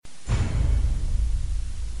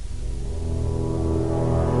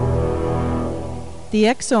The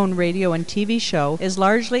X-Zone radio and TV show is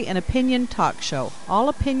largely an opinion talk show. All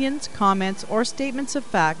opinions, comments, or statements of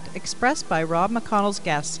fact expressed by Rob McConnell's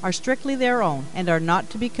guests are strictly their own and are not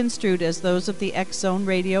to be construed as those of the X-Zone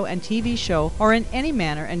radio and TV show or in any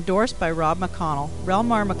manner endorsed by Rob McConnell,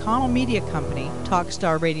 Relmar McConnell Media Company,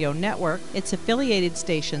 Talkstar Radio Network, its affiliated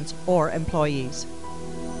stations, or employees.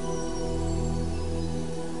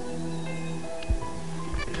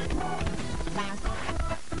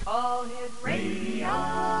 All Hit Radio.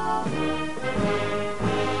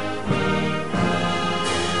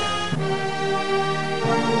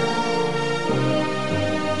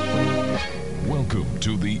 Welcome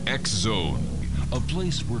to the X Zone, a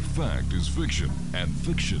place where fact is fiction and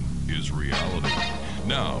fiction is reality.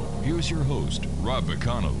 Now, here's your host, Rob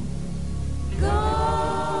McConnell.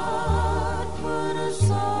 God put a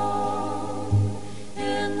song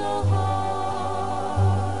in the heart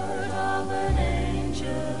of an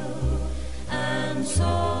angel, and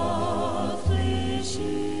softly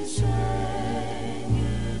she sang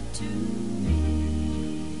it to me.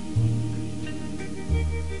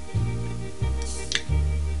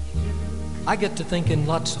 I get to thinking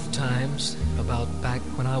lots of times about back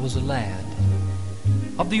when I was a lad,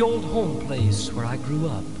 of the old home place where I grew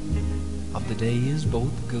up, of the days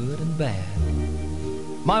both good and bad.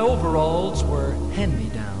 My overalls were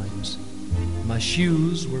hand-me-downs, my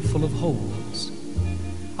shoes were full of holes.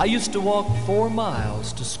 I used to walk 4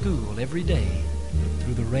 miles to school every day,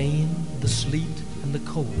 through the rain, the sleet, and the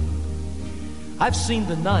cold. I've seen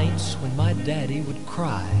the nights when my daddy would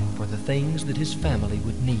cry for the things that his family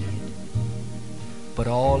would need. But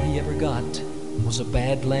all he ever got was a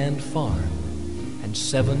badland farm and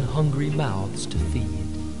 7 hungry mouths to feed.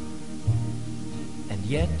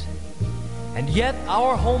 And yet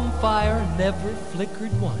our home fire never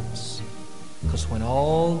flickered once, 'cause when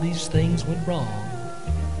all these things went wrong,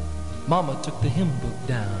 Mama took the hymn book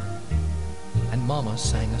down and Mama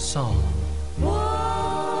sang a song. What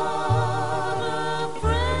a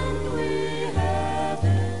friend we have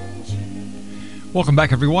in Jesus. Welcome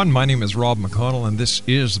back, everyone. My name is Rob McConnell, and this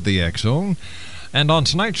is the X-Zone. And on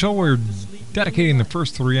tonight's show, we're dedicating the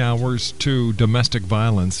first 3 hours to domestic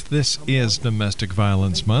violence. This is Domestic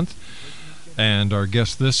Violence Month, and our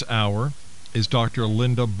guest this hour is Dr.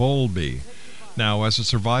 Linda BOWLBY. Now, as a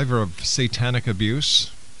survivor of satanic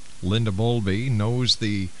abuse, Linda BOWLBY knows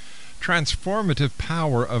the transformative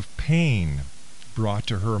power of pain brought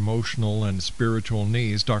to her emotional and spiritual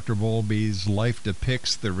needs. Dr. BOWLBY's life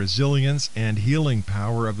depicts the resilience and healing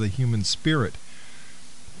power of the human spirit.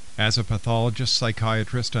 As a pathologist,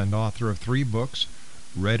 psychiatrist, and author of 3 books,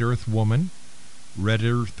 Red Earth Woman, Red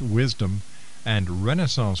Earth Wisdom, and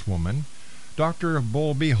Renaissance Woman, Dr.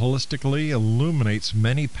 BOWLBY holistically illuminates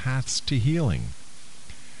many paths to healing.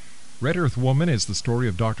 Red Earth Woman is the story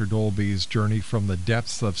of Dr. BOWLBY's journey from the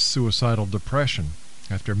depths of suicidal depression.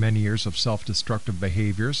 After many years of self-destructive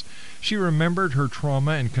behaviors, she remembered her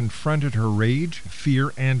trauma and confronted her rage,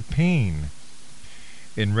 fear, and pain.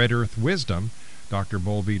 In Red Earth Wisdom, Dr.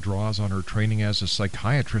 BOWLBY draws on her training as a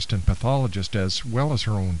psychiatrist and pathologist as well as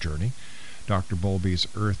her own journey. Dr. BOWLBY's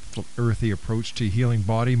earthy approach to healing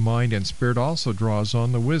body, mind, and spirit also draws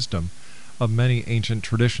on the wisdom of many ancient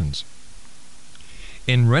traditions.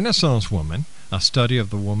 In Renaissance Woman, a study of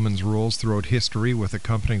the woman's roles throughout history with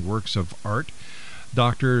accompanying works of art,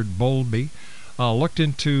 Dr. BOWLBY looked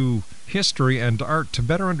into history and art to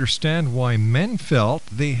better understand why men felt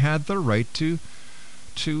they had the right to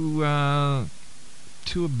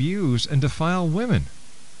abuse and defile women.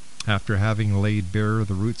 After having laid bare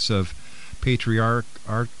the roots of patriarch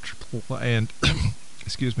and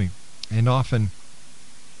and often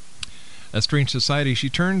a strange society, she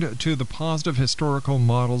turned to the positive historical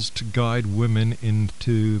models to guide women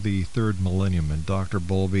into the 3rd millennium. And Dr.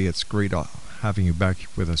 BOWLBY, it's great having you back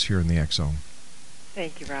with us here in the X-Zone.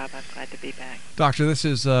 Thank you, Rob. I'm glad to be back. Doctor, this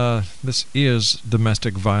is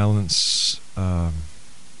domestic violence,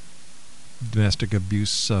 domestic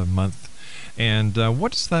abuse month. And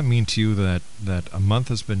what does that mean to you that a month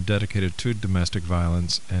has been dedicated to domestic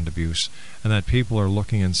violence and abuse, and that people are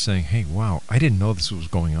looking and saying, hey, wow, I didn't know this was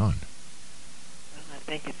going on? Well, I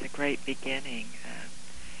think it's a great beginning.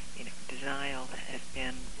 Denial has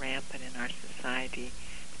been rampant in our society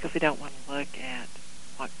because we don't want to look at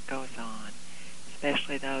what goes on,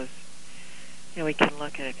 especially those, we can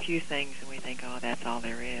look at a few things and we think, oh, that's all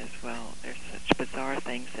there is. Well, there's such bizarre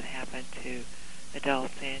things that happen to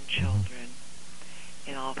adults and children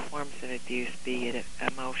in all forms of abuse, be it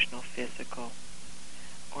emotional, physical,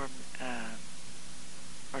 or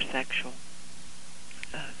sexual.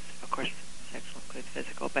 Of course, sexual includes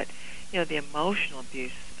physical, but the emotional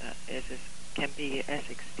abuse can be as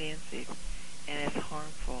extensive and as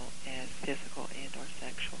harmful as physical and or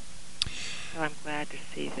sexual. So I'm glad to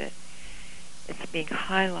see that it's being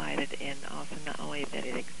highlighted, and also not only that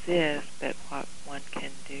it exists, but what one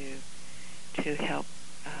can do to help,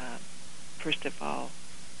 first of all,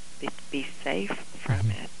 be safe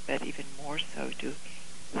from it, but even more so to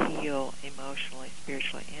heal emotionally,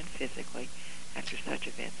 spiritually, and physically after such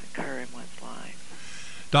events occur in one's life.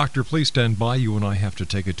 Doctor, please stand by. You and I have to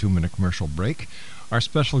take a 2-minute commercial break. Our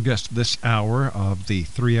special guest this hour of the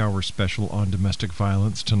 3-hour special on domestic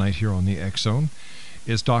violence tonight here on the X Zone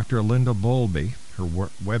is Dr. Linda BOWLBY. Her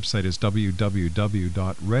website is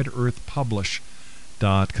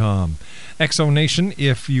www.redearthpublish.com. X Zone Nation,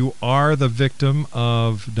 if you are the victim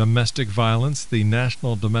of domestic violence, the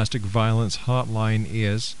National Domestic Violence Hotline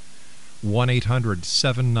is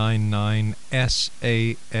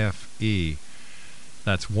 1-800-799-SAFE.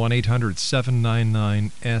 That's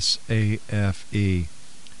 1-800-799-SAFE.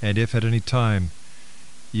 And if at any time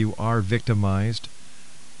you are victimized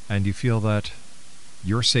and you feel that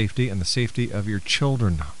your safety and the safety of your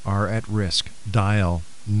children are at risk, dial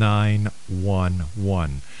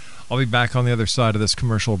 911. I'll be back on the other side of this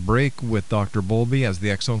commercial break with Dr. BOWLBY as the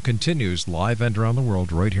X Zone continues live and around the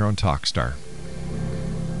world right here on Talkstar.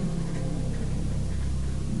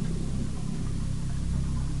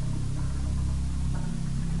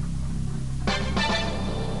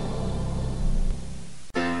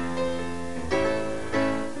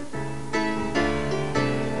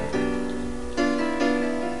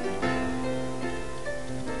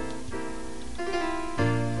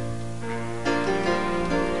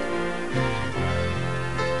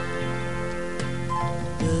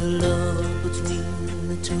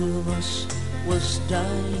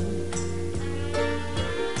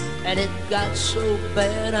 And it got so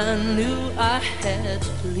bad I knew I had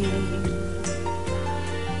to leave.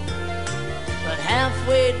 But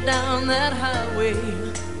halfway down that highway,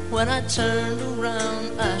 when I turned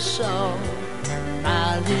around, I saw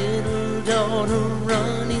my little daughter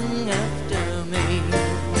running after me,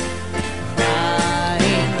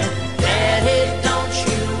 crying, "Daddy, don't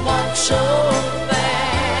you walk so fast.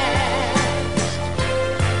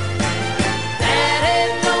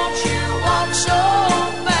 Daddy, don't you walk so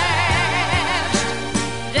fast.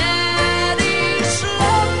 Daddy,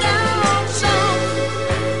 slow down some,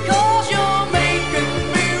 'cause you're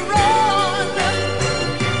making me run.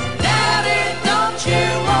 Daddy, don't you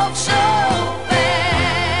walk so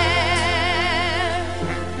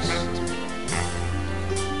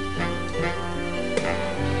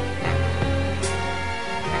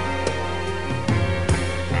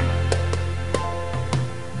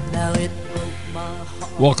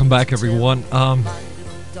Welcome back, everyone.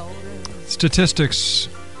 Statistics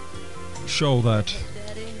show that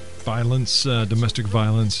violence, domestic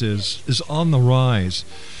violence, is on the rise.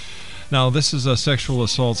 Now, this is sexual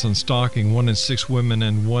assaults and stalking. 1 in 6 women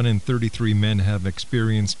and 1 in 33 men have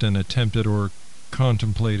experienced an attempted or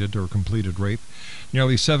contemplated or completed rape.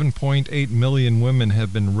 Nearly 7.8 million women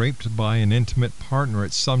have been raped by an intimate partner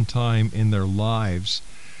at some time in their lives.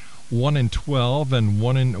 1 in 12 and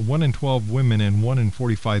 1 in 12 women and 1 in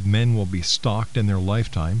 45 men will be stalked in their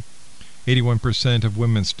lifetime. 81% of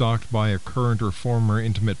women stalked by a current or former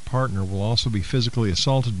intimate partner will also be physically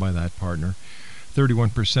assaulted by that partner.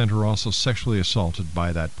 31% are also sexually assaulted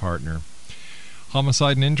by that partner.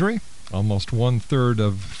 Homicide and injury. Almost 1/3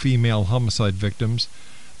 of female homicide victims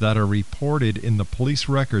that are reported in the police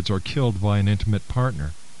records are killed by an intimate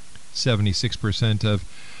partner. 76% of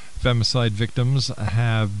femicide victims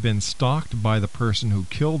have been stalked by the person who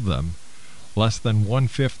killed them. Less than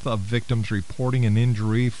 1/5 of victims reporting an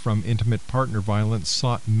injury from intimate partner violence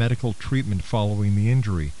sought medical treatment following the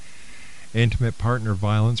injury. Intimate partner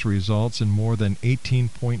violence results in more than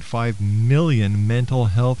 18.5 million mental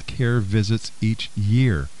health care visits each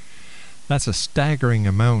year. That's a staggering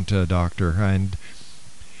amount, Doctor. And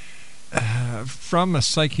from a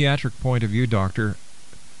psychiatric point of view, Doctor,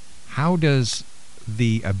 how does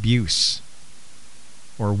the abuse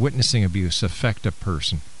or witnessing abuse affect a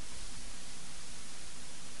person?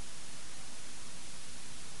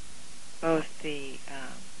 Both the,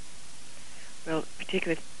 well,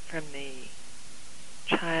 particularly from the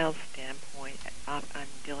child's standpoint, I'm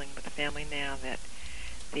dealing with a family now that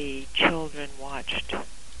the children watched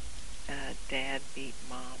dad beat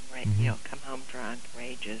mom, right? Mm-hmm. You know, come home drunk,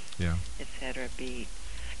 rages, Yeah. etc. Beat,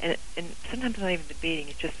 and sometimes not even the beating;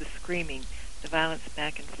 it's just the screaming, the violence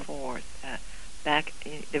back and forth,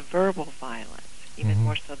 the verbal violence, even Mm-hmm.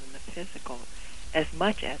 more so than the physical, as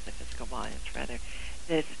much as the physical violence, rather.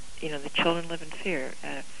 That the children live in fear.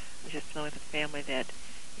 I was just dealing with a family that,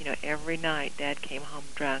 every night dad came home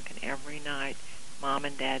drunk, and every night Mom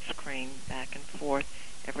and Dad screamed back and forth.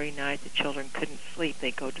 Every night the children couldn't sleep.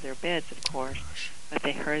 They'd go to their beds, of course, but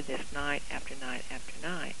they heard this night after night after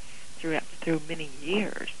night through many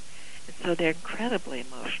years. And so they're incredibly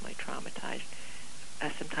emotionally traumatized.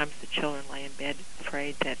 Sometimes the children lay in bed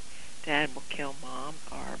afraid that Dad will kill Mom,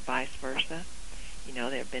 or vice versa.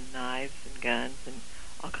 There have been knives and guns and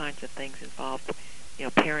all kinds of things involved,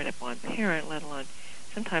 parent upon parent, let alone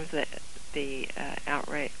sometimes the out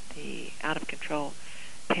of control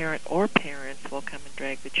parent or parents will come and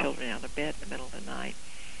drag the children out of bed in the middle of the night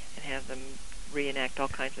and have them reenact all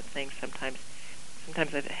kinds of things. Sometimes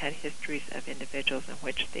I've had histories of individuals in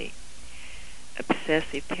which the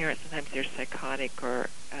obsessive parents, sometimes they're psychotic or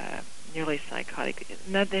nearly psychotic.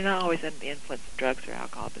 They're not always under the influence of drugs or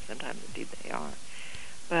alcohol, but sometimes indeed they are.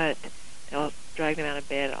 But they'll drag them out of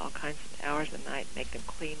bed at all kinds of hours of the night, make them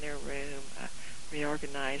clean their room,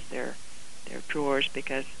 reorganize their drawers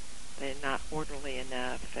because they're not orderly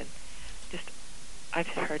enough. And I've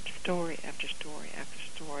heard story after story after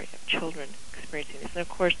story of children experiencing this. And of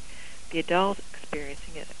course, the adult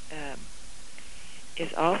experiencing it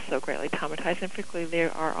is also greatly traumatized, and particularly they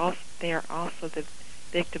are also the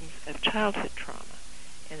victims of childhood trauma,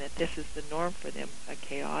 and that this is the norm for them. A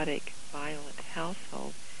chaotic, violent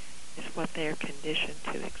household is what they are conditioned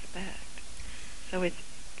to expect. So it's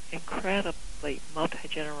incredibly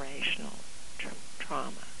multi-generational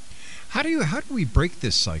trauma. How do we break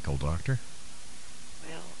this cycle, Doctor?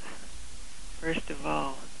 Well, first of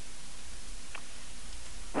all,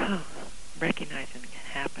 recognizing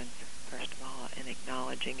it happens, first of all, and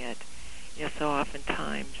acknowledging it. So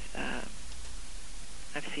oftentimes,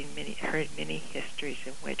 I've heard many histories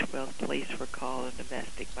in which, the police were called on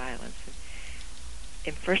domestic violence.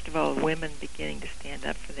 And first of all, women beginning to stand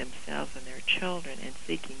up for themselves and their children and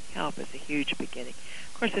seeking help is a huge beginning.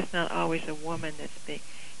 Of course, it's not always a woman that's being,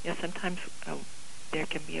 sometimes there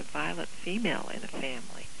can be a violent female in a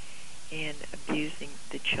family and abusing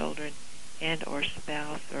the children and or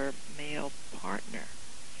spouse or male partner.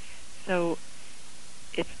 So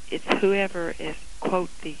it's whoever is, quote,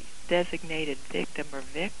 the designated victim or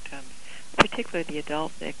victims, particularly the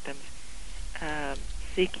adult victims,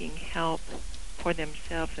 seeking help for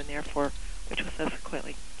themselves and therefore, which will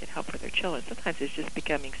subsequently get help for their children. Sometimes it's just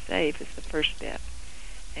becoming safe is the first step,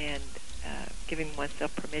 and giving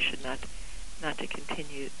oneself permission not to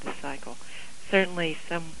continue the cycle. Certainly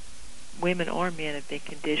some women or men have been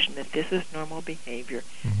conditioned that this is normal behavior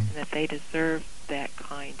and that they deserve that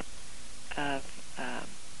kind of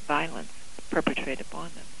violence perpetrated upon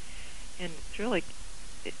them. And it's really,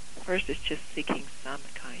 first it's just seeking some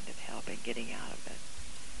kind of help and getting out of it.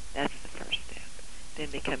 That's the first step. Then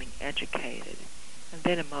becoming educated, and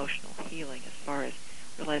then emotional healing as far as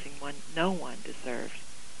realizing no one deserves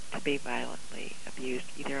to be violently abused,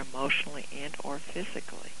 either emotionally and or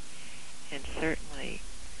physically. And certainly,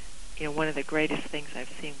 one of the greatest things I've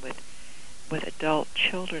seen with adult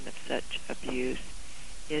children of such abuse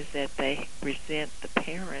is that they resent the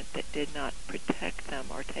parent that did not protect them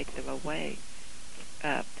or take them away.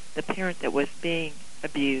 The parent that was being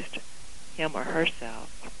abused, him or herself,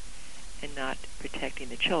 and not protecting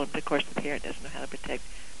the children. But of course, the parent doesn't know how to protect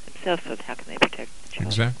themselves, so how can they protect the children?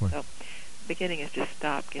 Exactly. So the beginning is just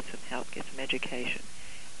stop, get some help, get some education,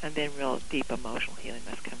 and then real deep emotional healing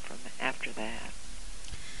must come from after that.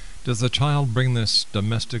 Does the child bring this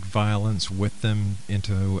domestic violence with them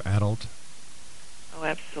into adult? Oh,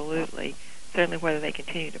 absolutely. Certainly, whether they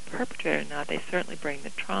continue to perpetrate or not, they certainly bring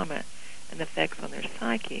the trauma and effects on their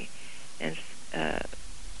psyche. And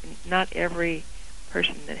not every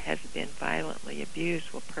person that has been violently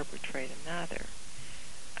abused will perpetrate another.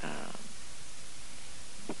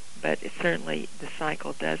 But it certainly, the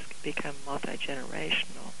cycle does become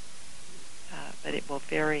multi-generational, but it will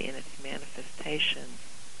vary in its manifestations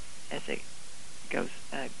as it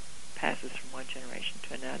passes from one generation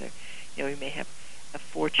to another. We may have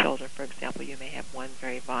 4 children, for example. You may have one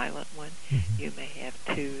very violent one. You may have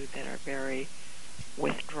 2 that are very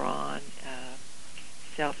withdrawn,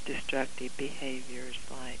 self-destructive behaviors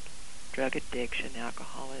like drug addiction,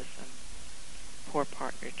 alcoholism, poor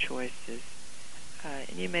partner choices.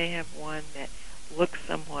 And you may have one that looks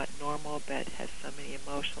somewhat normal but has so many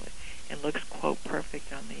emotional, and looks, quote,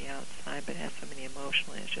 perfect on the outside but has so many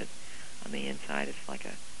emotional issues on the inside. It's like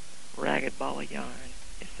a ragged ball of yarn.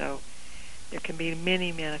 So there can be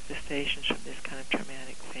many manifestations from this kind of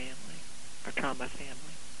traumatic family or trauma family.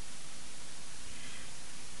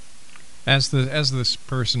 As this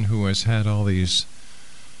person who has had all these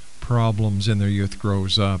problems in their youth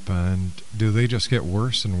grows up, and do they just get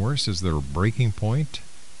worse and worse? Is there a breaking point?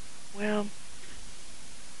 Well,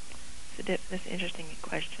 that's an interesting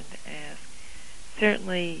question to ask.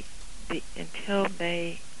 certainly until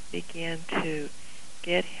they begin to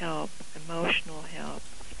get help, emotional help,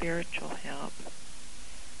 spiritual help,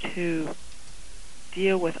 to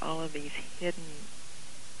deal with all of these hidden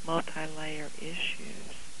multi-layer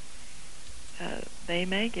issues, they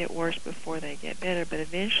may get worse before they get better, but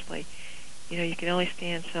eventually, you can only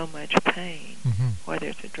stand so much pain, whether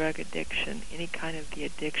it's a drug addiction, any kind of the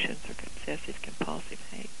addictions or obsessive compulsive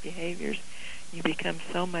behaviors. You become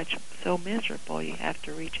so miserable, you have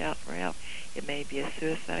to reach out for help. It may be a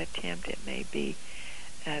suicide attempt. It may be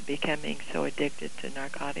becoming so addicted to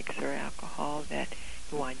narcotics or alcohol that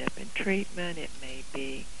you wind up in treatment. It may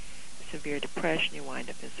be severe depression. You wind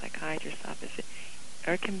up in a psychiatrist's office.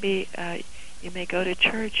 Or it can be you may go to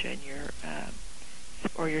church and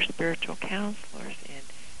or your spiritual counselors and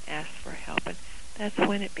ask for help. And that's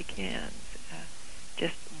when it begins.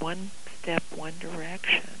 Just one step, one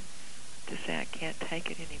direction to say, I can't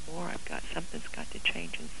take it anymore. Something's got to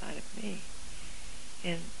change inside of me.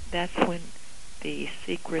 And that's when the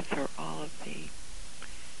secrets, or all of the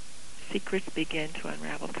secrets, begin to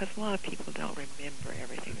unravel, because a lot of people don't remember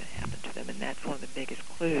everything that happened to them, and that's one of the biggest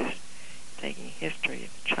clues. Taking history,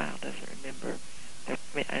 if a child doesn't remember,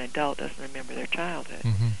 an adult doesn't remember their childhood,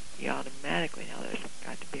 you automatically know there's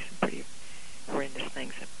got to be some pretty horrendous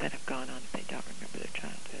things that have gone on if they don't remember their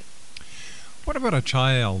childhood. What about a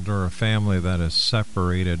child or a family that is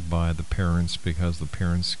separated by the parents because the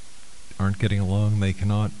parents aren't getting along? They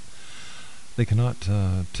cannot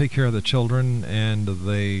take care of the children, and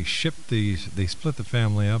they split the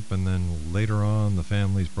family up, and then later on the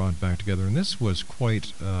family's brought back together. And this was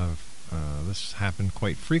this happened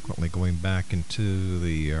quite frequently, going back into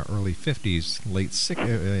the early 50s, late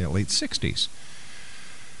 60s.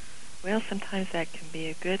 Well, sometimes that can be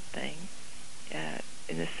a good thing,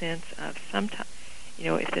 in the sense of sometimes,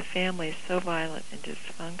 if the family is so violent and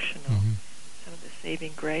dysfunctional, some of the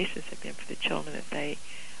saving graces have been for the children that they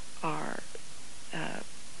are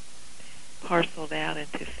parceled out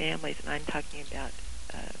into families, and I'm talking about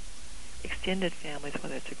extended families,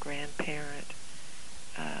 whether it's a grandparent,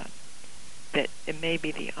 that it may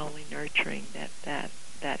be the only nurturing that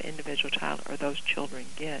individual child or those children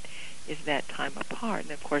get is that time apart.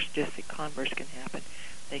 And of course, just the converse can happen.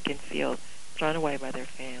 They can feel thrown away by their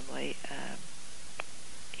family,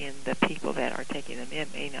 and the people that are taking them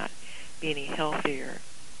in may not be any healthier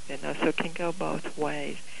than those. So it can go both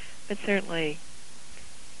ways. But certainly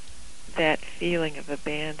that feeling of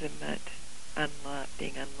abandonment,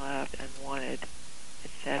 being unloved, unwanted,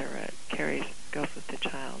 etc., goes with the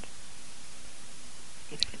child.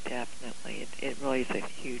 Indefinitely. It really is a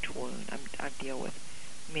huge wound. I deal with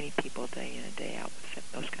many people day in and day out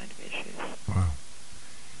with those kind of issues. Wow.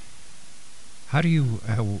 How do you,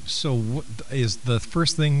 what is the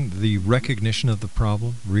first thing, the recognition of the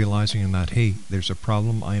problem, realizing that, hey, there's a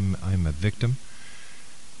problem, I'm a victim,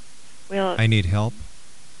 well, I need help?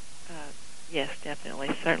 Yes, definitely.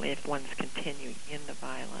 Certainly if one's continuing in the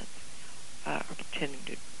violence, or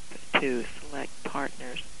continuing to select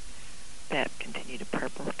partners that continue to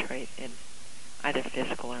perpetrate in either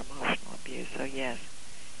physical or emotional abuse. So yes,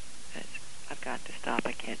 I've got to stop.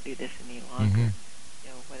 I can't do this any longer.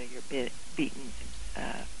 Whether you're beaten.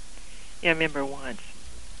 I remember once,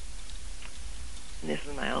 and this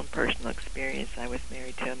is my own personal experience, I was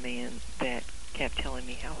married to a man that kept telling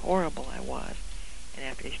me how horrible I was. And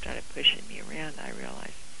after he started pushing me around, I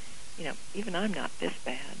realized, even I'm not this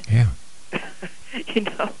bad. Yeah.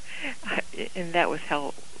 And that was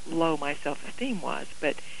how low my self-esteem was.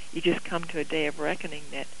 But you just come to a day of reckoning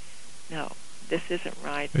that, no, this isn't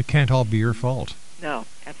right. It can't all be your fault. No,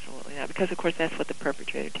 absolutely not. Because, of course, that's what the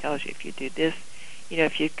perpetrator tells you. If you do this,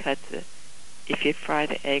 if you fry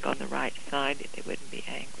the egg on the right side, they wouldn't be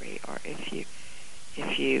angry. Or if you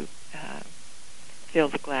fill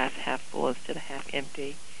the glass half full instead of half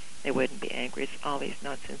empty, they wouldn't be angry. It's all these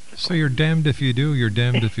nonsensical. So you're damned if you do, you're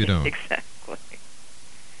damned if you don't. Exactly.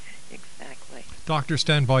 Doctor,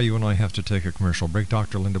 stand by. You and I have to take a commercial break.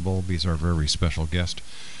 Dr. Linda Bowlby is our very special guest,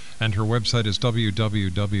 and her website is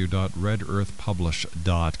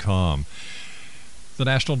www.redearthpublish.com. The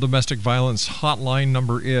National Domestic Violence Hotline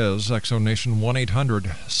number is, Exonation,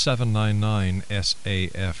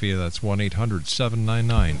 1-800-799-SAFE. That's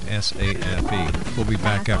 1-800-799-SAFE. We'll be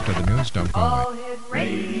back after the news. Don't go away.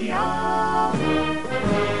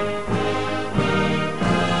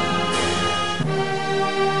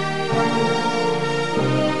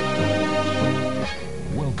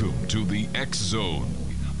 Welcome to the X Zone,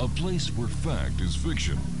 a place where fact is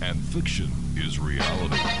fiction and fiction is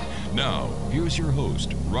reality. Now, here's your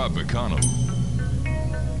host, Rob McConnell.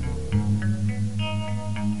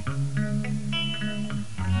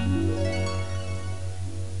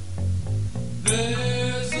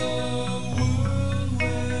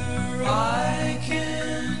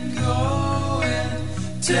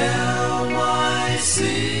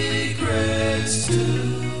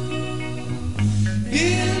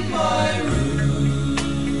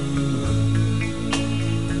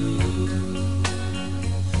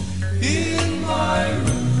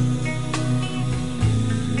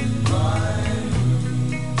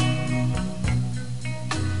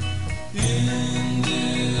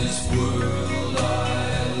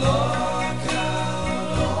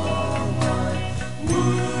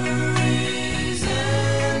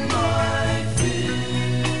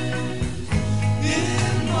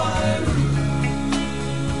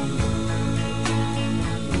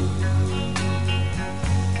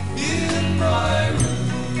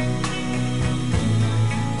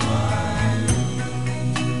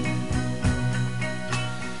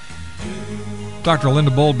 Dr. Linda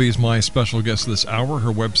BOWLBY is my special guest this hour.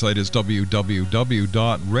 Her website is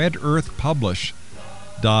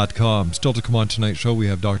www.redearthpublish.com. Still to come on tonight's show, we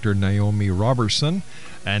have Dr. Naomi Robertson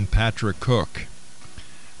and Patrick Cook.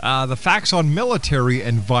 The facts on military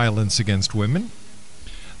and violence against women.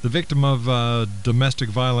 The victim of domestic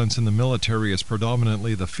violence in the military is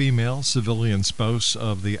predominantly the female civilian spouse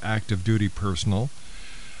of the active duty personnel.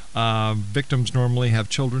 Victims normally have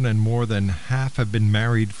children, and more than half have been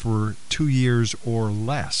married for 2 years or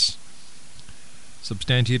less.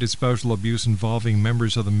 Substantiated spousal abuse involving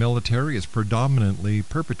members of the military is predominantly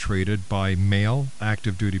perpetrated by male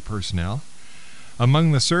active duty personnel.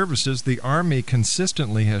 Among the services, the Army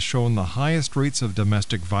consistently has shown the highest rates of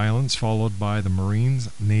domestic violence, followed by the Marines,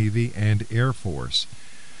 Navy, and Air Force.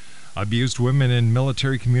 Abused women in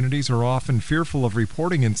military communities are often fearful of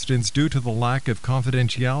reporting incidents due to the lack of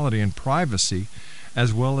confidentiality and privacy,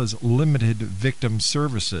 as well as limited victim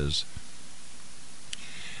services.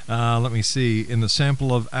 Let me see. In the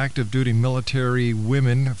sample of active duty military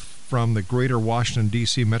women from the greater Washington,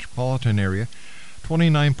 D.C. metropolitan area,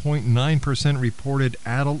 29.9% reported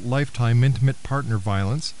adult lifetime intimate partner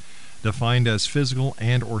violence, defined as physical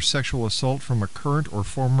and or sexual assault from a current or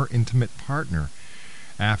former intimate partner.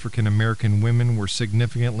 African American women were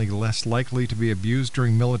significantly less likely to be abused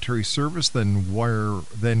during military service than were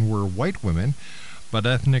white women, but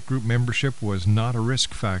ethnic group membership was not a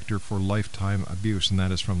risk factor for lifetime abuse, and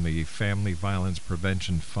that is from the Family Violence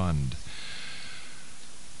Prevention Fund.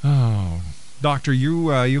 Oh, Doctor, you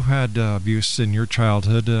had abuse in your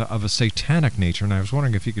childhood of a satanic nature, and I was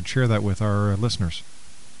wondering if you could share that with our listeners.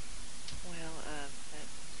 Well,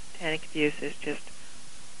 satanic abuse is just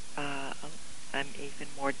an even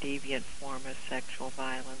more deviant form of sexual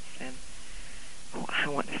violence, and I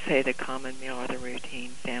want to say the common meal or the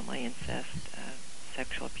routine family incest,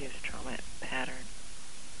 sexual abuse trauma pattern.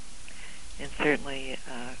 And certainly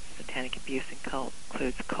satanic abuse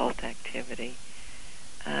includes cult activity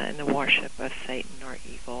and the worship of Satan or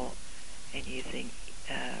evil, and using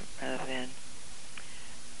rather than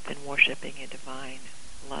worshiping a divine,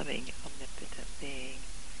 loving, omnipotent being.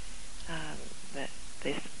 That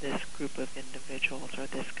this group of individuals, or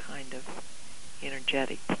this kind of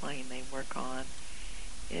energetic plane they work on,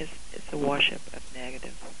 is the worship of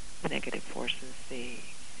negative forces, the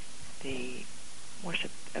worship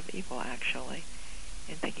of evil, actually,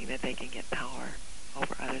 and thinking that they can get power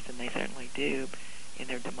over others, and they certainly do in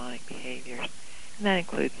their demonic behaviors. And that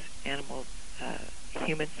includes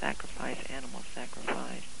human sacrifice, animal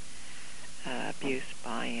sacrifice, abuse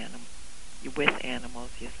with animals,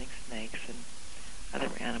 using snakes and other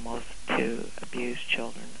animals to abuse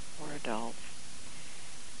children or adults.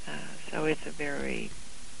 So it's a very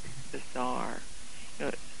bizarre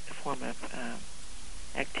form of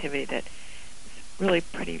activity that is really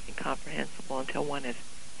pretty incomprehensible until one has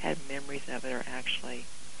had memories of it, or actually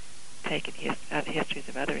taken histories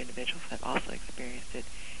of other individuals that have also experienced it.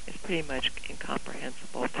 It's pretty much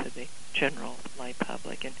incomprehensible to the general lay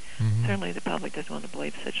public, and certainly the public doesn't want to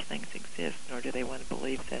believe such things exist, nor do they want to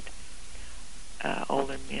believe that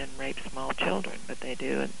older men rape small children, but they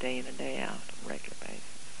do day in and day out on a regular basis.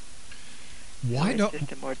 It's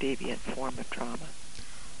just a more deviant form of trauma.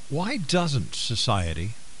 Why doesn't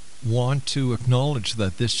society want to acknowledge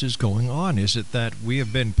that this is going on? Is it that we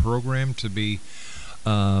have been programmed to be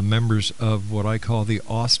members of what I call the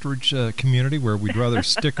ostrich community, where we'd rather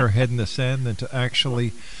stick our head in the sand than to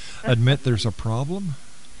actually admit there's a problem?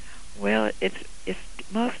 Well, it's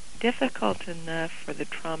most difficult enough for the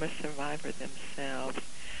trauma survivor themselves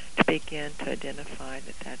to begin to identify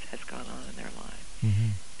that has gone on in their life.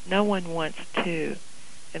 No one wants to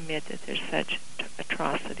admit that there's such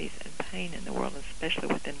atrocities and pain in the world, especially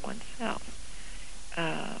within oneself.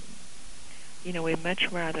 We'd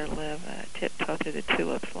much rather live a tiptoe through the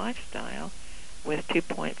tulips lifestyle with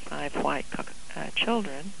 2.5 white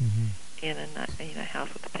children in a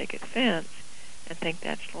house with a picket fence and think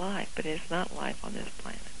that's life, but it's not life on this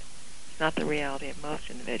planet. It's not the reality of most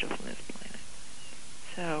individuals on this planet.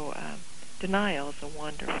 So denial is a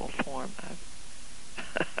wonderful form of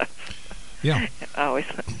yeah.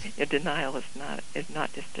 Denial is not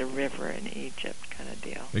just a river in Egypt kind of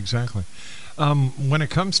deal. Exactly. When it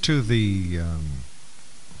comes to the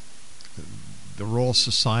role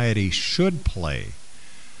society should play,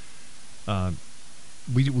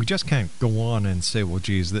 we just can't go on and say, well,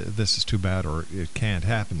 geez, this is too bad, or it can't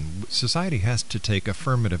happen. Society has to take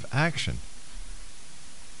affirmative action.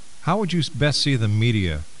 How would you best see the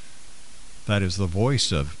media, that is the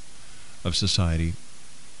voice of society,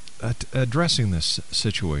 addressing this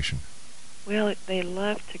situation? Well, they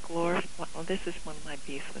love to glorify. Well, this is one of my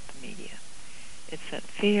beefs with the media. It's that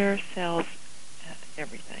fear sells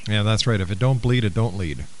everything. Yeah, that's right. If it don't bleed, it don't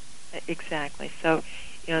lead. Exactly. So,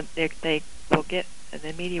 they will get,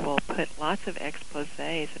 the media will put lots of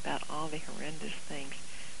exposés about all the horrendous things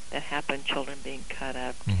that happen, children being cut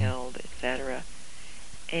up, killed, etc.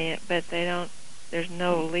 But they don't. There's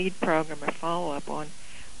no lead program or follow up on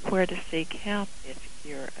where to seek help if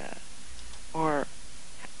you're, or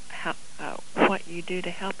how, what you do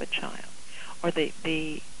to help a child, or this.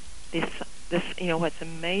 What's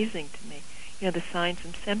amazing to me, the signs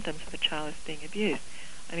and symptoms of a child is being abused.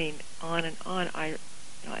 I mean, on and on.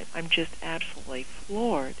 I'm just absolutely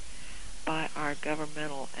floored by our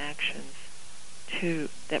governmental actions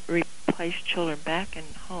that replace children back in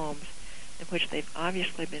homes in which they've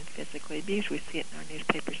obviously been physically abused. We see it in our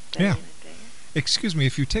newspapers day in and day out. Excuse me,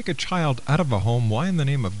 if you take a child out of a home, why in the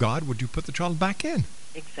name of God would you put the child back in?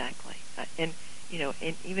 Exactly. And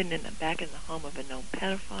even back in the home of a known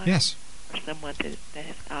pedophile, yes, or someone that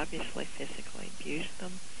has obviously physically abused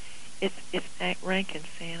them, it's rank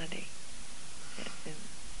insanity. And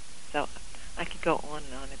so I could go on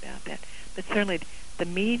and on about that. But certainly the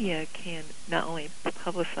media can not only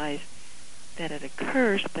publicize that it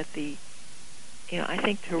occurs, but I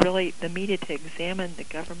think the media to examine the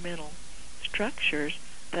governmental structures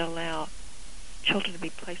that allow children to be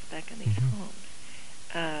placed back in these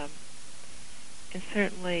homes. And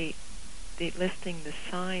certainly listing the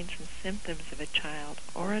signs and symptoms of a child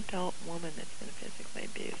or adult woman that's been physically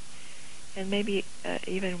abused. And maybe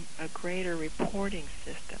even a greater reporting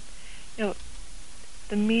system.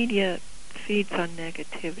 The media feeds on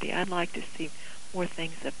negativity. I'd like to see more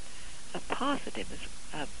things of positive,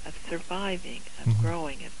 of surviving, of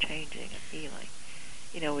growing, of changing, of healing.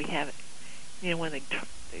 We have, one of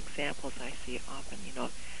the examples I see often,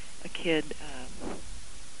 a kid,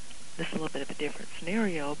 this is a little bit of a different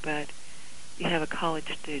scenario, but you have a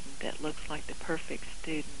college student that looks like the perfect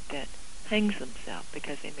student that hangs themselves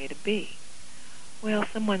because they made a B. Well,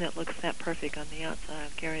 someone that looks that perfect on the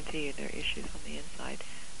outside, I guarantee you there are issues on the inside,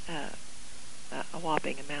 a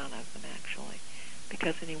whopping amount of them actually,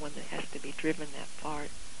 because anyone that has to be driven that far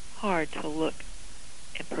hard to look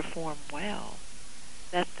and perform well,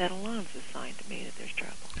 that alone is a sign to me that there's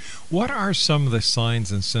trouble. What are some of the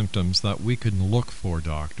signs and symptoms that we can look for,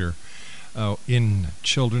 Doctor, in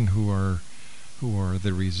children who are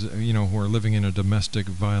living in a domestic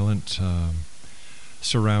violent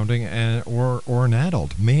surrounding, or an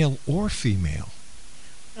adult, male or female?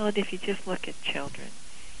 Well, if you just look at children,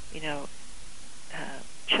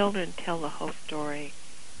 children tell the whole story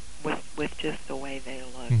with just the way they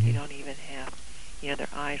look. You don't even have, their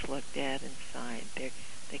eyes look dead inside.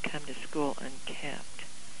 They come to school unkept.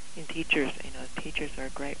 And teachers are a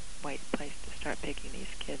great place to start picking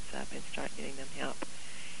these kids up and start getting them help.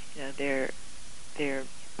 They're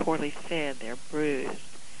poorly fed. They're bruised.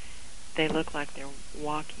 They look like they're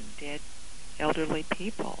walking dead elderly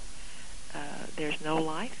people. There's no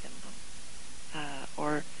life in them.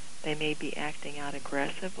 Or they may be acting out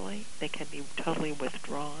aggressively. They can be totally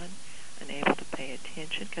withdrawn, unable to pay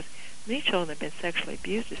attention. Because many children that have been sexually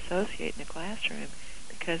abused dissociate in the classroom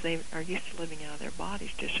because they are used to living out of their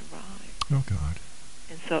bodies to survive. Oh, God.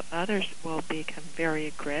 And so others will become very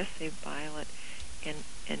aggressive, violent, and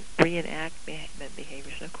reenact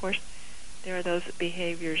behaviors. And of course, there are those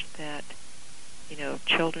behaviors that,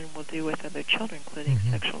 children will do with other children, including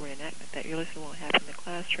sexual reenactment. That usually won't happen in the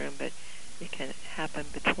classroom, but it can happen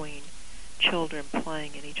between children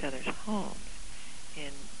playing in each other's homes.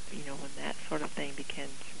 And, when that sort of thing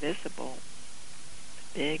becomes visible,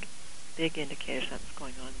 big indicator something's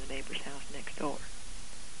going on in the neighbor's house next door.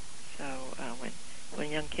 So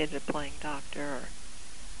when young kids are playing doctor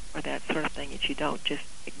or that sort of thing, that you don't just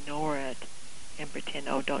ignore it and pretend,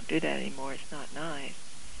 oh, don't do that anymore, it's not nice.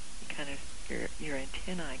 You kind of, your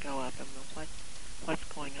antennae go up and what's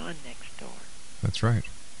going on next door. That's right.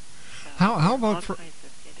 So How about all for... kinds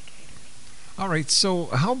of indicators. All right, so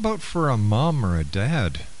how about for a mom or a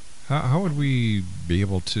dad? How would we be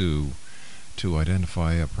able to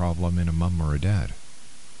identify a problem in a mom or a dad?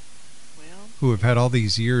 Well, who have had all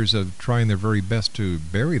these years of trying their very best to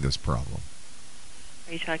bury this problem.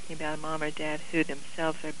 are you talking about a mom or dad who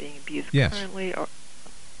themselves are being abused Yes. currently or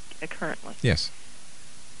currently? Yes.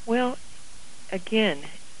 Well, again,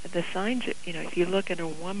 the signs, if you look at a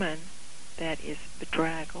woman that is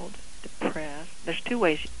bedraggled, depressed, there's two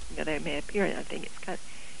ways they may appear. I think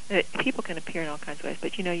people can appear in all kinds of ways,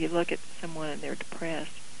 but you look at someone and they're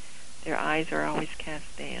depressed, their eyes are always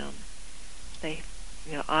cast down. They,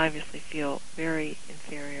 obviously feel very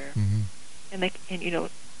inferior, and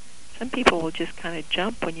some people will just kind of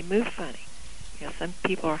jump when you move funny. Some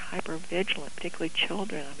people are hyper vigilant, particularly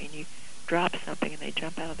children. I mean, you drop something and they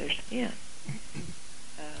jump out of their skin.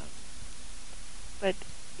 But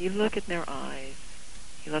you look in their eyes,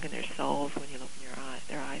 you look in their souls when you look in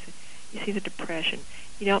their eyes, and you see the depression.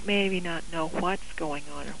 You don't maybe not know what's going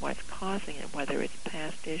on or what's causing it, whether it's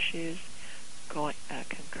past issues,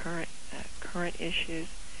 current issues.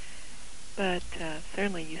 But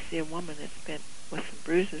certainly you see a woman that's been with some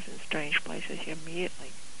bruises in strange places, you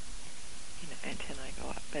immediately, antennae go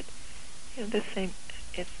up. But the same.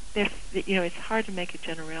 It's hard to make a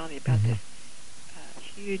generality about this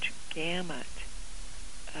huge gamut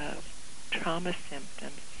of trauma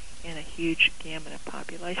symptoms in a huge gamut of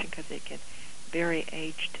population, because it can vary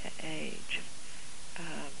age to age.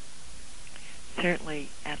 Certainly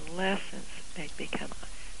adolescents, they become,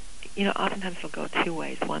 oftentimes they'll go two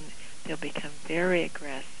ways. One, they'll become very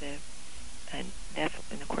aggressive, and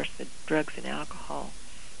of course the drugs and alcohol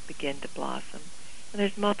begin to blossom. And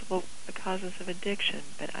there's multiple causes of addiction,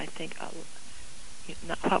 but I think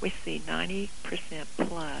what we see, 90%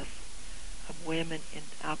 plus of women in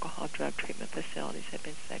alcohol drug treatment facilities have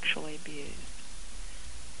been sexually abused.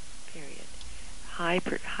 Period.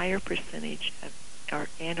 Higher percentage or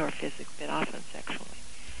physically, but often sexually.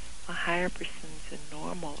 A higher percentage than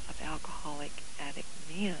normal of alcoholic addict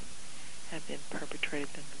men have been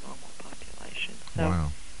perpetrated than the normal population. So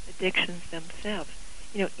wow. Addictions themselves,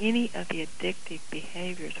 any of the addictive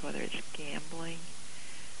behaviors, whether it's gambling,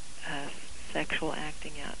 sexual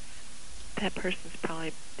acting out, that person's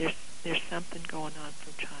probably, there's something going on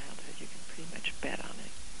from childhood. You can pretty much bet on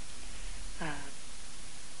it.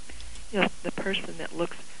 The person that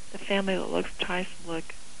the family that tries to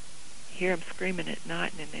hear them screaming at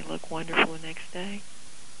night, and then they look wonderful the next day,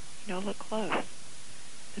 look close.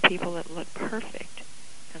 The people that look perfect,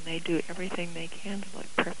 and they do everything they can to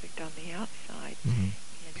look perfect on the outside and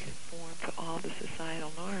conform to all the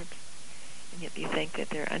societal norms. And yet you think that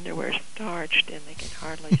their underwear is starched and they can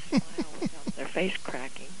hardly smile without their face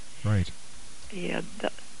cracking. Right. Yeah,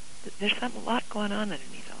 there's a lot going on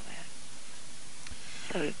underneath all that.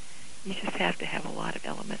 So you just have to have a lot of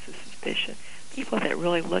elements of suspicion. People that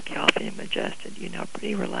really look healthy and adjusted,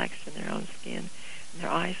 pretty relaxed in their own skin, and their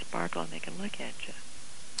eyes sparkle and they can look at you.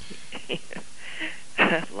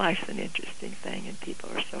 Life's an interesting thing, and people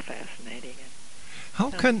are so fascinating. How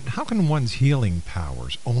can one's own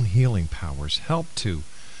healing powers, help to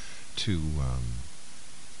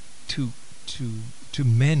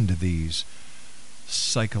mend these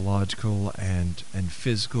psychological and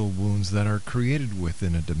physical wounds that are created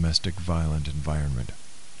within a domestic violent environment?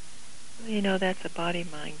 That's a body,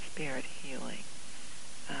 mind, spirit healing.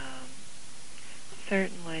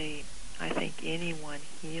 Certainly, I think anyone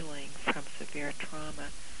healing from severe trauma,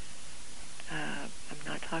 I'm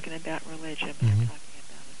not talking about religion, but I'm talking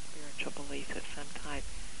about a spiritual belief of some type,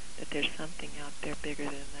 that there's something out there bigger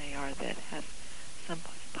than they are that has some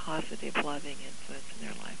positive, loving influence in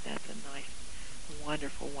their life. That's a nice,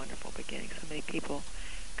 wonderful, wonderful beginning. So many people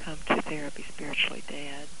come to therapy spiritually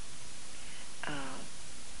dead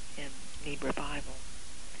and need revival.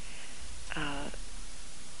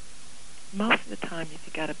 Most of the time, if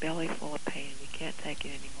you've got a belly full of pain and you can't take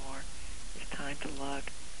it anymore, it's time to look.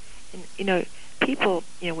 And, people,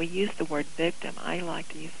 we use the word victim. I like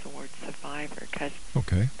to use the word survivor, because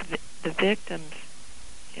the victims,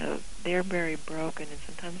 they're very broken, and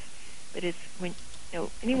sometimes, but it's when,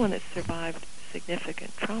 anyone that's survived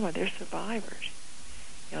significant trauma, they're survivors.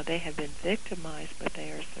 They have been victimized, but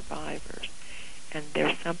they are survivors. And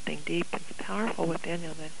there's something deep and powerful within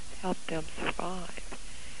them that helped them survive.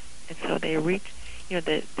 And so they reach,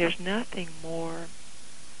 there's nothing more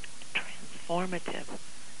transformative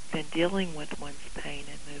than dealing with one's pain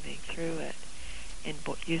and moving through it, and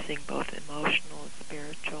using both emotional and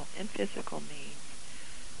spiritual and physical means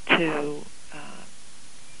to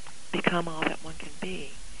become all that one can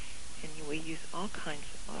be. And we use all kinds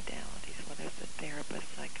of modalities, whether it's a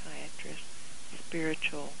therapist, psychiatrist,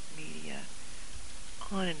 spiritual media,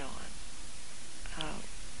 on and on.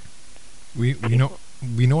 We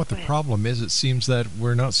know what the problem is. It seems that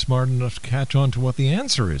we're not smart enough to catch on to what the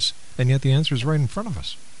answer is, and yet the answer is right in front of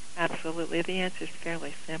us. Absolutely, the answer is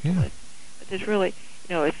fairly simple. Yeah. But there's really,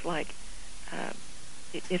 it's like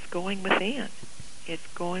it's going within. It's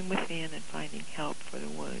going within and finding help for the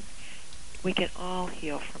wound. We can all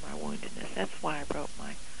heal from our woundedness. That's why I wrote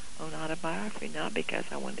my own autobiography, not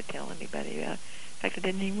because I wanted to tell anybody about it. In fact, I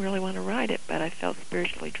didn't even really want to write it, but I felt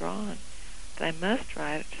spiritually drawn that I must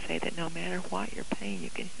write it to say that no matter what your pain, you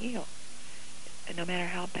can heal, and no matter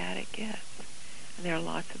how bad it gets. And there are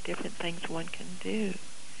lots of different things one can do,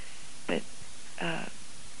 but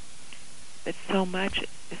so much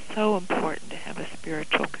is so important to have a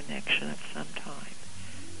spiritual connection of some type,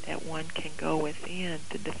 that one can go within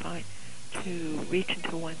to define, to reach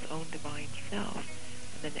into one's own divine self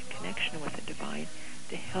and then that connection with the divine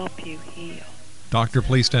to help you heal. Doctor,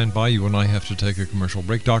 please stand by. You and I have to take a commercial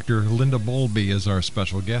break. Dr. Linda BOWLBY is our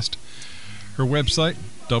special guest. Her website,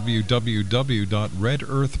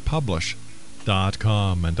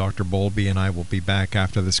 www.redearthpublish.com. And Dr. BOWLBY and I will be back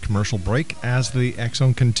after this commercial break as the X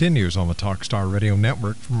Zone continues on the Talkstar Radio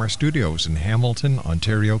Network from our studios in Hamilton,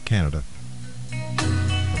 Ontario, Canada.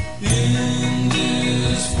 In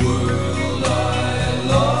this world I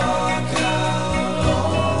lock out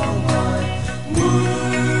all my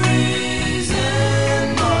worries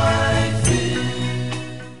and my fears.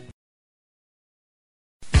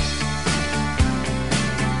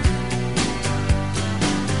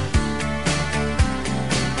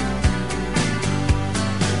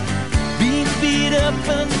 Being beat up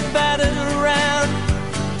and battered around,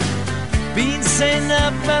 being sent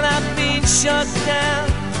up and I've been shut down.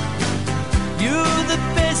 You're the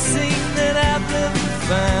best thing that I've ever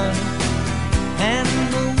found.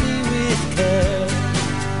 Handle me with care.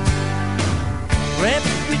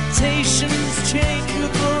 Reputation's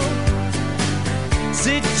changeable,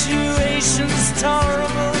 situation's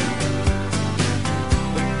tolerable,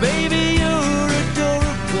 but baby you're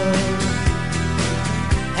adorable.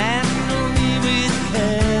 Handle me with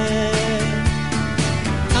care.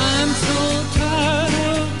 I'm so tired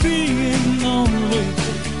of being lonely.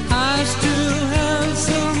 I still have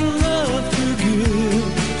some love to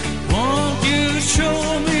give. Won't you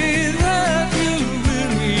show me that you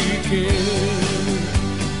really care?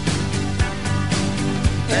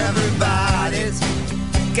 Everybody's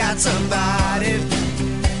got somebody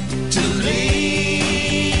to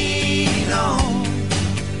lean on.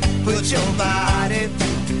 Put your body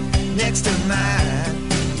next to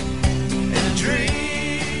mine in a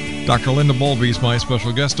dream. Dr. Linda BOWLBY is my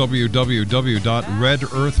special guest,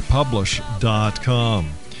 www.redearthpublish.com.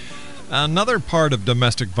 Another part of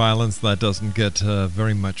domestic violence that doesn't get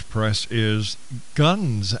very much press is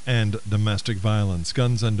guns and domestic violence.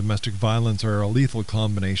 Guns and domestic violence are a lethal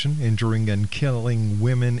combination, injuring and killing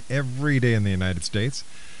women every day in the United States.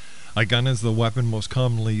 A gun is the weapon most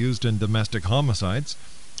commonly used in domestic homicides.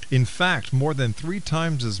 In fact, more than 3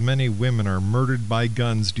 times as many women are murdered by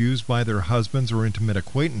guns used by their husbands or intimate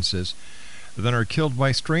acquaintances than are killed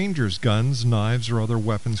by strangers' guns, knives, or other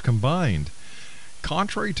weapons combined.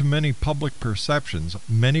 Contrary to many public perceptions,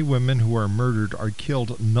 many women who are murdered are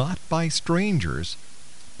killed not by strangers,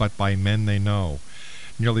 but by men they know.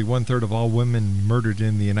 Nearly 1/3 of all women murdered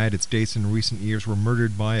in the United States in recent years were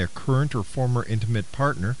murdered by a current or former intimate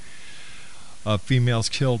partner. Of females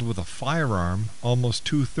killed with a firearm, almost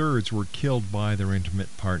 2/3 were killed by their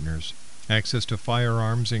intimate partners. Access to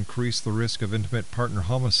firearms increase the risk of intimate partner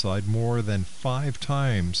homicide more than 5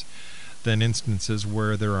 times than instances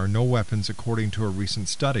where there are no weapons, according to a recent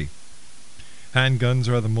study. Handguns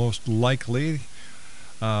are the most likely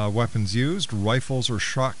weapons used. Rifles or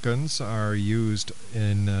shotguns are used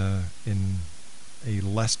in a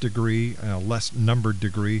less numbered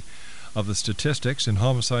degree of the statistics. In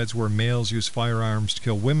homicides where males use firearms to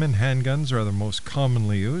kill women, handguns are the most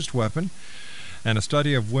commonly used weapon. And a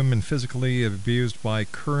study of women physically abused by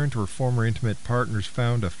current or former intimate partners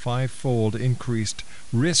found a 5-fold increased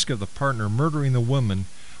risk of the partner murdering the woman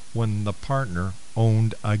when the partner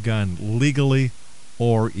owned a gun, legally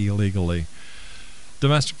or illegally.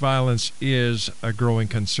 Domestic violence is a growing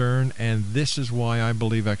concern, and this is why I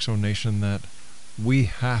believe, Exo Nation, that we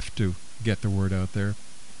have to get the word out there.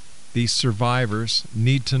 These survivors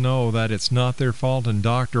need to know that it's not their fault. And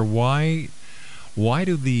doctor, why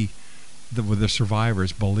do the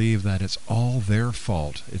survivors believe that it's all their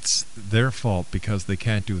fault? It's their fault because they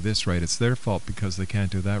can't do this right. It's their fault because they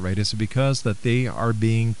can't do that right. Is it because that they are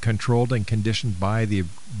being controlled and conditioned by the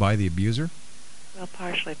abuser? Well,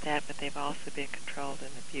 partially that, but they've also been controlled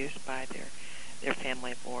and abused by their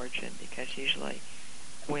family of origin, because usually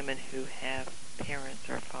women who have parents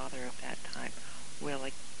or a father of that type will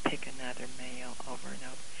pick another male over and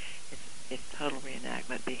over. It's total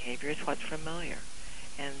reenactment behavior. It's what's familiar.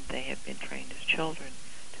 And they have been trained as children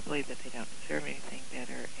to believe that they don't deserve anything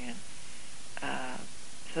better. And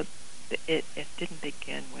so it didn't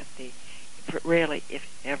begin with rarely, if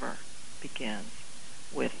ever, begins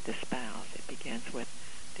with the spouse. It begins with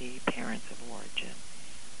the parents of origin.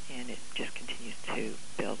 And it just continues to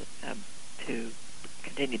build, to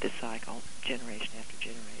continue the cycle generation after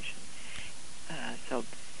generation. So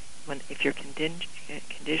if you're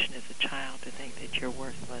conditioned as a child to think that you're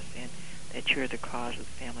worthless and that you're the cause of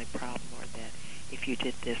the family problem, or that if you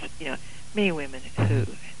did this, many women who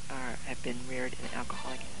have been reared in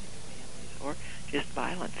alcoholic families or just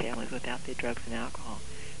violent families without the drugs and alcohol,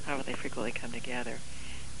 however they frequently come together,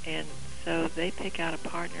 And so they pick out a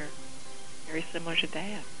partner very similar to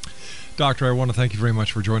Dad. Doctor, I want to thank you very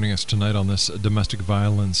much for joining us tonight on this domestic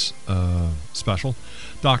violence special.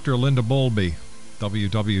 Dr. Linda Bowlby,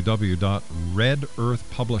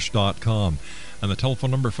 www.redearthpublish.com. And the telephone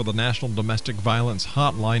number for the National Domestic Violence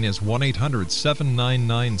Hotline is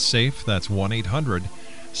 1-800-799-SAFE. That's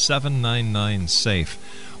 1-800-799-SAFE.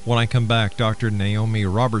 When I come back, Dr. Naomi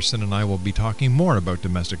Robertson and I will be talking more about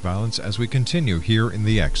domestic violence as we continue here in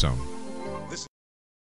the X Zone.